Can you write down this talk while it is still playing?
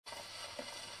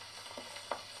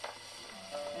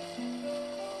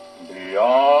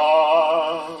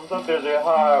Beyond the busy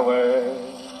highway,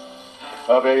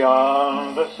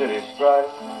 beyond the city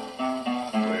strife,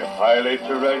 we highly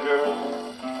treasure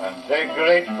and take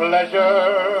great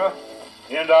pleasure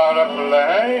in our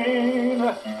plain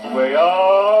way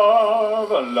of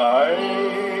life.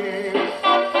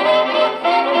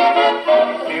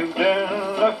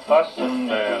 Feudin, a fussin'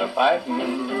 and a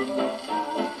fightin',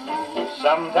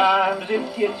 sometimes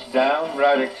it gets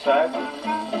downright exciting.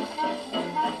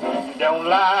 Don't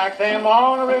like them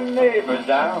ornery neighbors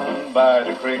down by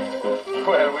the creek,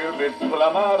 where we'll be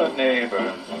plumb out of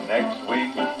neighbors next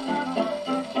week.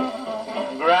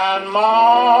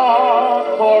 Grandma,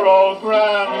 poor old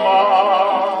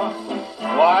grandma,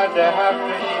 why'd they have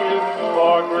to shoot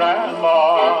for grandma?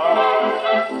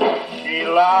 She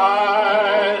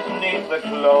lies 'neath the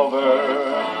clover,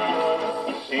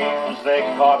 seems they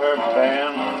caught her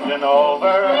bending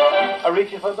over,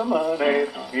 reaching for the money,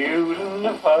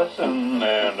 feuding, fussing,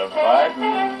 and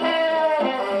fighting.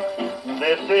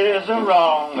 This is a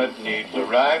wrong that needs a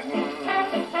righting.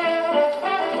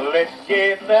 Let's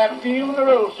get that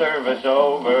funeral service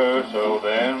over, so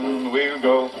then we'll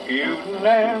go feuding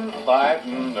and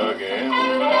fighting again.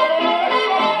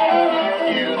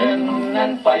 Feuding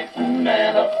and fighting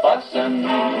and fussing,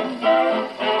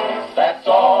 that's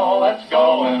all that's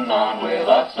going on with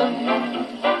us.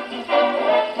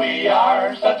 We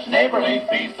are such neighborly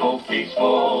people,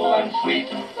 peaceful and sweet,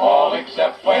 all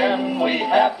except when we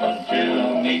happen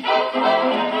to meet.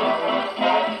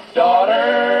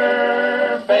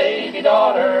 Daughter, baby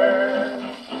daughter,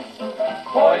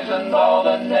 poisoned all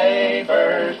the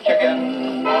neighbors'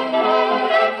 chickens.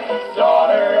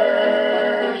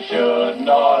 Daughter, should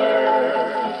daughter,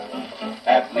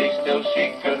 at least till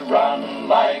she could run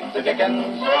like the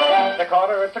dickens. They caught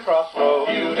her at the crossroads,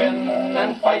 feuding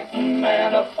and fighting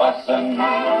and fussing.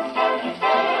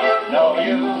 No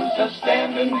use a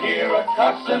standing here a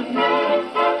cussin'.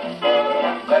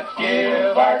 Let's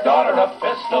give our daughter a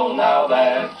pistol now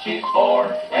that she's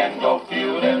 4, and go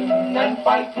feuding and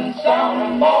fighting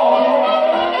some more.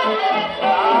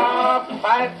 Ah,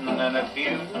 fighting and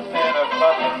feuding and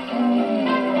fussing.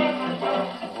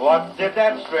 What did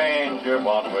that stranger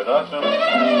want with us?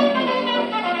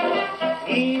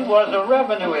 He was a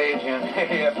revenue agent,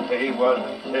 if he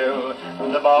wasn't still,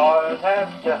 the boys had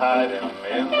to hide him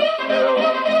in the still.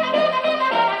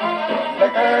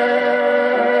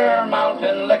 Liquor,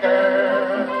 mountain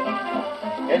liquor,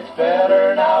 it's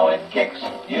better now, it kicks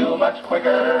you much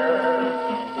quicker.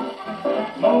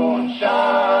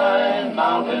 Moonshine,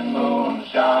 mountain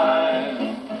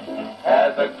moonshine,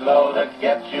 has a glow that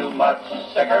gets you much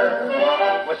sicker.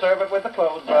 We serve it with a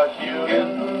clothes brush,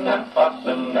 feuding and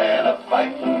fussing and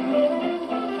fighting.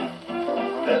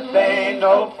 This ain't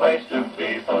no place to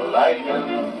be polite.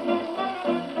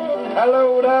 I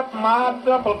load up my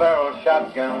double-barrel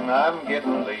shotgun, I'm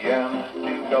getting the yen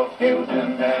to go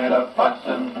feuding and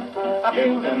fussing,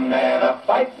 feuding and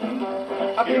fighting,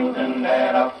 feuding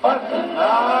and fussing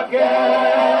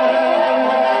again.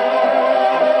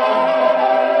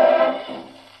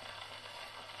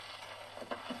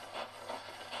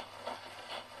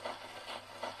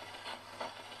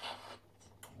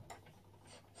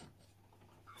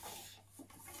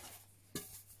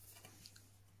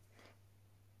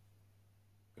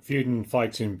 Feudin,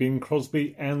 Fightin, Bing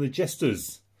Crosby and the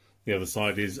Jesters. The other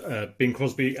side is Bing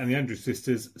Crosby and the Andrews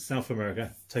Sisters, South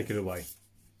America. Take it away.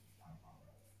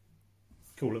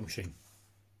 Cool little machine.